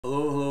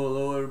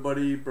Hello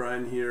everybody.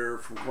 Brian here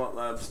from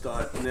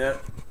quantlabs.net.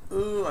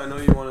 Ooh, I know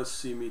you want to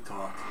see me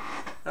talk.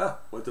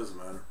 What doesn't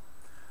matter.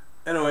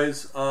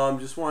 Anyways,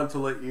 just wanted to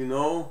let you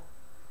know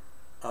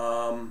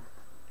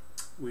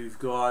we've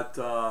got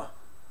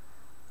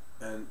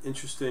an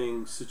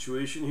interesting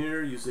situation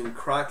here using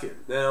Kraken.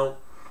 Now,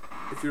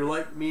 if you're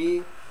like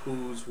me,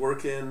 who's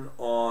working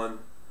on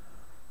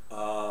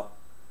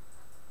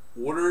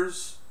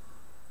orders,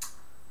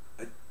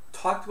 I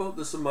talked about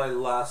this in my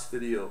last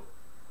video.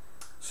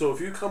 So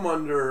if you come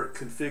under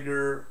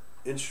configure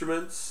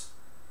instruments,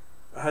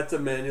 I had to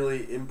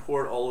manually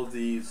import all of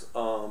these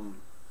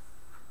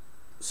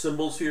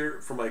symbols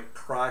here for my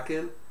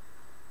Kraken.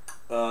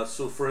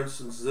 So for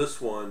instance,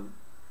 this one,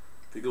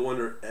 if you go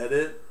under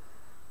edit,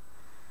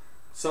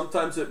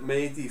 sometimes it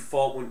may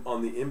default when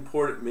on the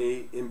import, it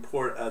may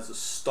import as a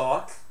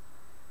stock,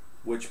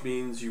 which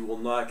means you will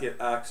not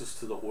get access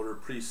to the order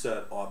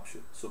preset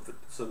option. So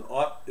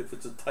if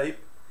it's a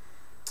type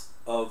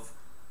of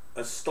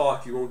a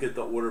stock, you won't get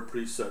the order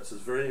presets. It's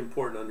very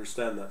important to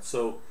understand that.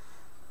 So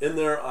in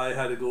there, I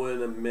had to go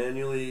in and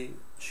manually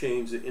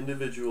change the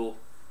individual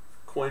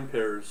coin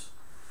pairs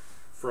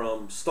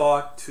from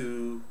stock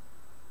to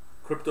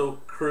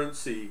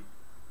cryptocurrency,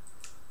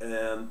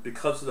 and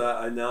because of that,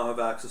 I now have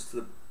access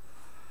to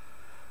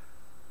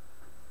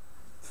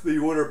the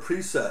order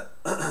preset.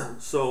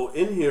 So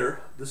in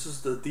here, this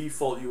is the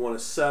default you want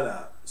to set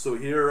at. So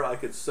here I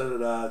could set it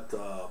at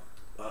I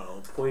don't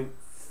know,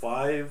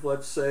 0.5,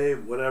 let's say,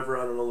 whatever,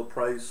 I don't know the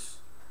price,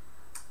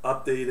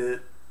 update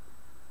it,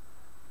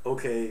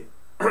 okay.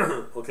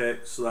 Okay,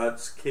 so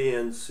that's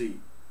KNC.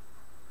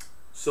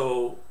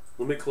 So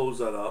let me close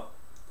that up.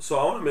 So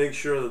I want to make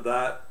sure that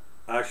that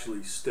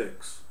actually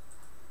sticks.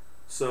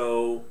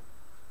 So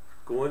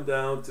going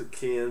down to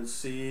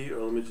KNC,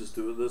 or let me just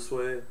do it this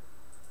way,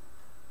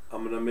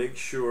 I'm going to make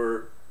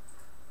sure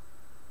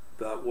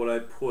that what I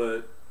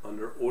put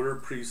under order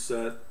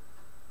preset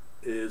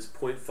is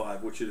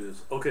 0.5, which it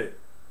is. Okay.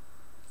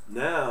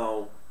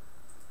 Now,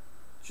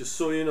 just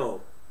so you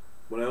know,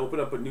 when I open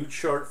up a new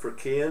chart for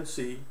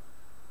KNC,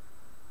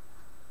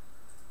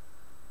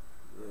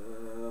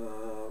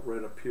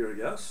 right up here, I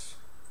guess.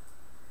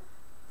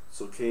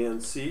 So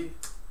KNC.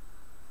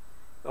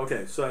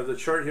 Okay, so I have the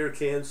chart here,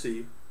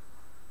 KNC,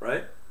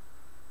 right?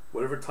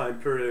 Whatever time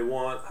period I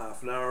want,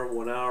 half an hour,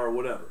 1 hour,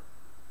 whatever.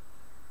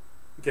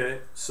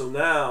 Okay, so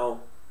now,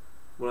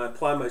 when I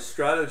apply my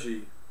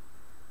strategy,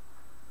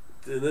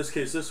 in this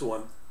case, this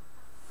one,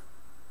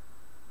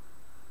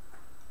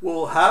 what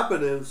will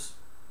happen is,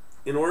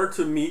 in order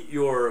to meet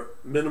your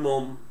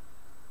minimum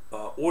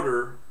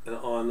order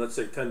on, let's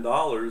say,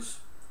 $10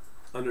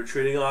 under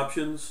trading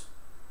options,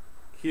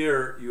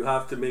 here you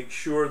have to make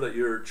sure that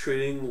your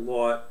trading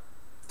lot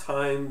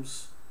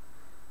times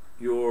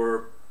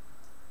your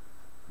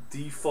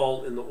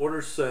default in the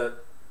order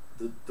set,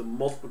 the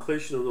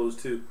multiplication of those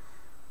two,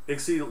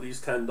 exceed at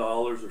least $10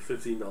 or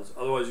 $15.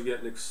 Otherwise, you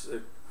get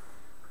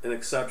an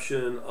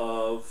exception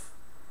of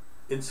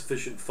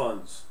insufficient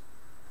funds.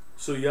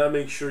 So you gotta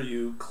make sure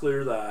you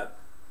clear that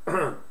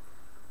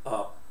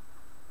up.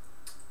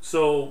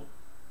 So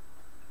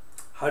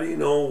how do you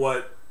know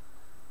what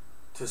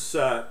to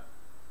set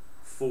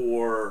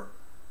for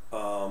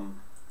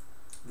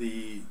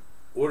the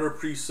order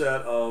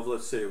preset of,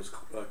 let's say it was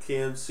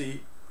KNC?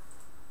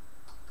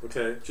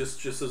 Okay,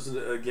 just as an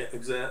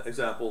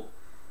example,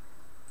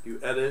 you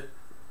edit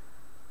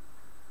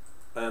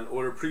and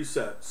order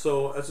preset.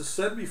 So as I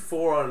said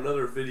before on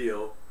another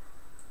video,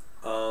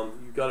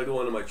 you've got to go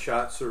into my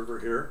chat server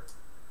here.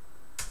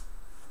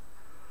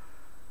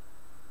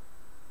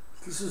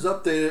 This is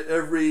updated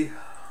every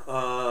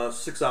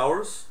 6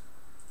 hours.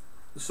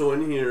 So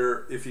in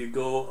here, if you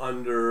go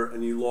under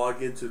and you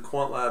log into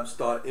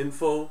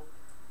quantlabs.info,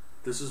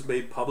 this is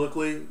made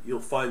publicly. You'll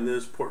find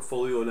this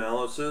portfolio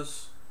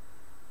analysis.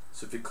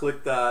 So if you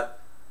click that,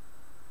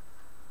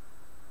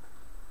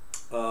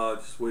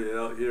 just wait it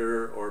out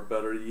here, or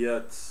better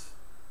yet,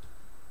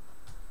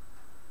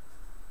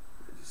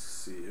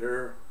 just see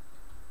here.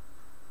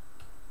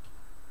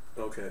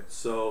 Okay,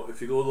 so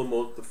if you go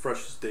to the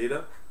freshest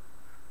data,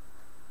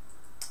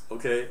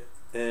 okay,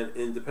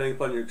 and depending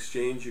upon your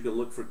exchange, you can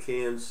look for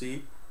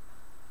KNC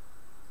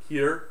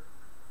here,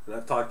 and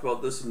I've talked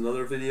about this in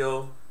another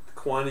video. The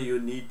quantity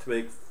you need to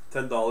make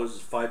 $10 is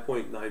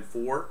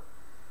 5.94.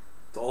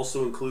 To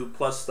also include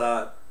plus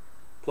the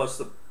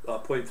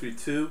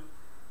 0.32,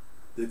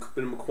 the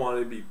minimum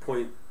quantity be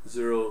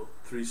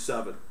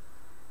 0.037.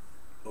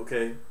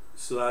 Okay,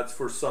 so that's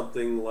for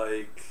something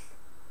like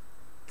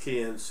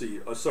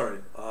KNC. Oh,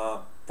 sorry,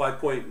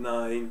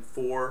 5.94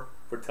 for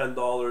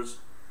 $10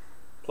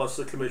 plus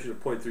the commission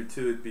of 0.32,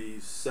 it'd be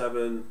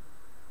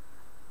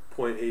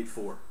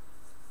 7.84.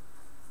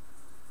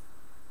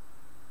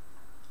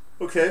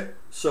 Okay,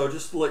 so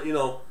just to let you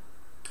know,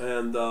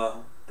 and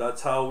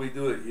that's how we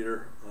do it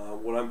here,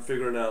 what I'm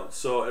figuring out.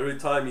 So every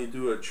time you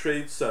do a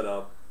trade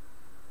setup,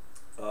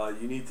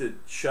 you need to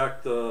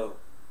check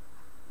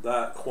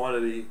that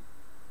quantity,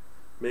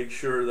 make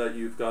sure that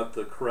you've got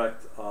the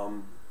correct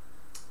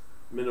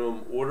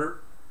minimum order,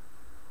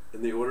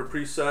 in the order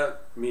preset,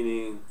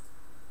 meaning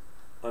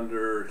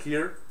under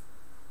here.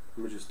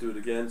 Let me just do it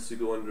again. So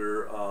you go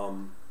under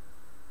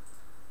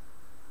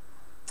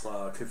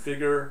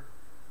configure,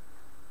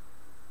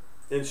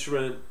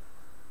 instrument,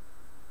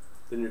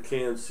 then your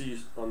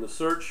KNC on the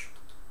search,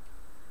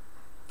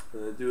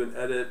 and then do an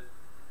edit,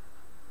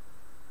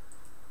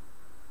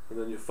 and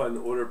then you find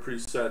the order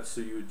preset,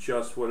 so you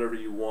adjust whatever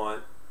you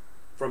want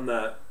from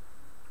that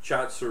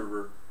chat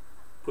server,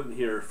 put in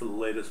here for the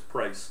latest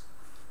price.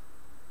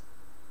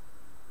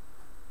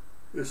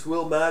 This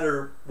will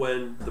matter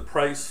when the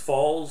price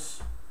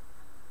falls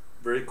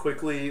very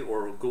quickly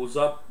or goes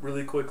up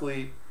really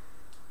quickly,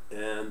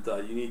 and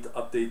you need to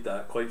update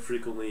that quite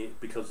frequently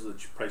because of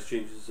the price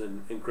changes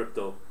in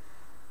crypto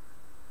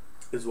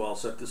as well,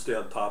 so I have to stay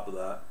on top of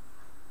that.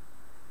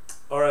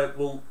 Alright,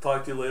 we'll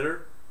talk to you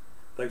later.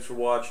 Thanks for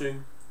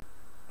watching,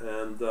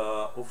 and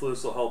hopefully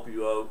this will help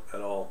you out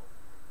at all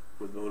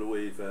with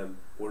MotiveWave and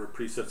order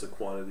presets and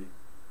quantity.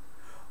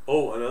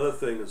 Oh, another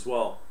thing as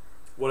well.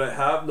 What I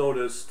have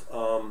noticed,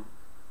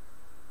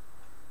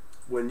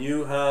 when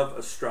you have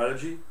a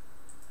strategy,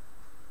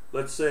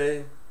 let's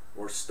say,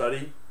 or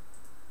study,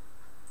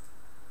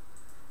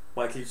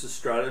 my case is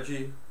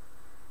strategy,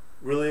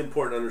 really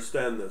important to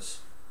understand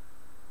this.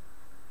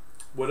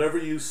 Whatever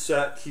you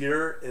set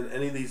here in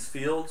any of these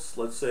fields,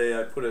 let's say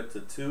I put it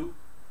to 2,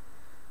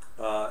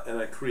 and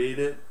I create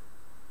it,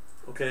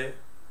 okay,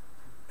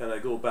 and I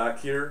go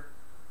back here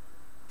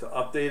to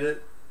update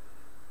it.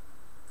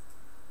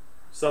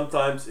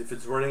 Sometimes if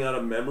it's running out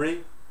of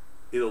memory,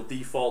 it'll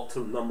default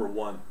to number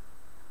 1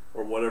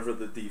 or whatever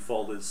the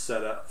default is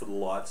set at for the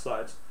lot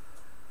size.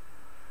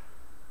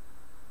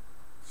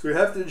 So you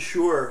have to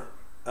ensure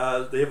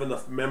they have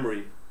enough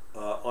memory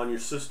on your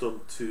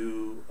system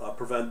to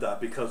prevent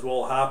that, because what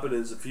will happen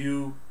is if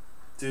you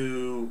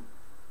do,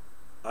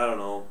 I don't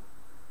know,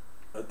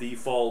 a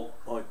default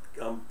on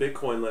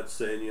Bitcoin, let's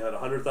say, and you had a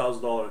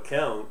 $100,000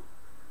 account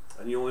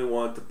and you only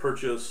want to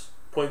purchase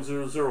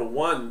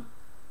 0.001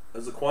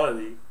 as a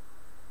quantity,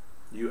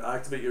 you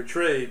activate your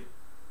trade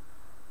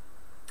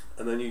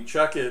and then you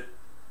check it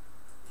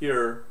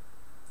here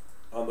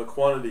on the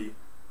quantity,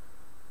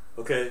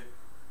 okay?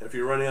 If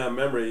you're running out of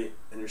memory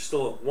and you're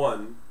still at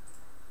 1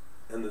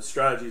 and the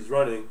strategy is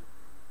running,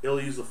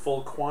 it'll use the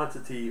full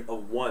quantity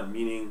of 1,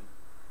 meaning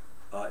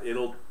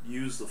it'll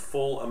use the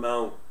full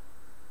amount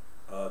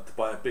to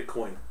buy a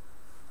Bitcoin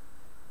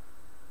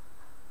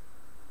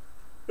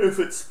if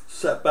it's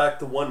set back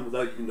to 1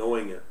 without you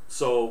knowing it.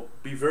 So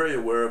be very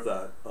aware of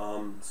that.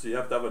 So you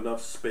have to have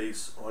enough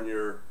space on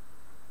your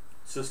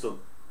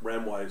system,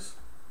 RAM wise,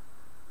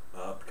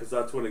 because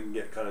that's when it can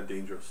get kind of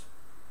dangerous.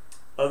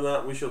 Other than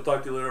that, we shall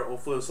talk to you later.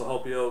 Hopefully this will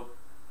help you out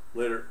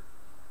later.